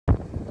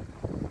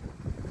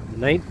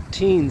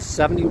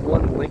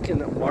1971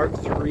 Lincoln Mark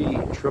III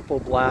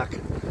triple black,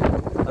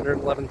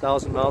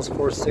 111,000 miles,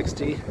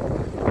 460,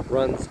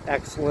 runs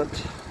excellent.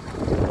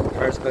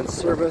 Car's been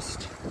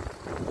serviced.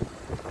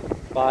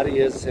 Body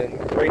is in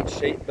great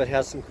shape but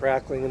has some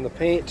crackling in the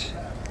paint,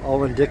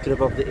 all indicative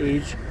of the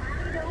age.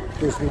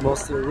 Appears to be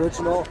mostly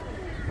original.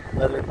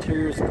 Leather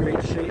interior is in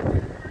great shape.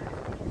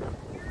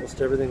 Most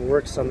everything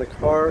works on the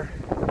car.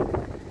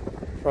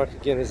 Front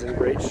again is in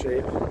great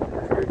shape.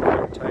 Very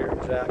clear tire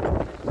jack.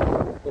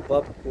 Little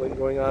bubbling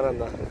going on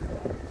the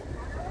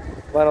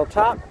vinyl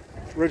top.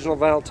 Original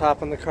vinyl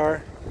top on the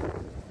car.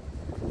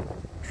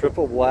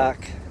 Triple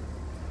black,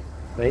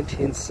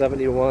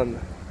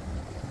 1971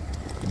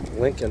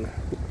 Lincoln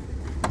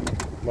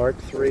Mark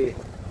III.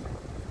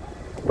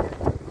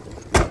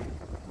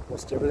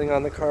 Most everything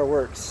on the car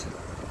works.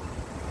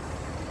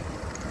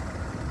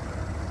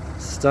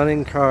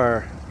 Stunning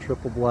car,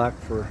 triple black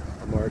for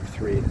a Mark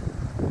III.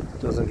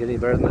 Doesn't get any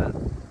better than that.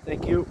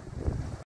 Thank you.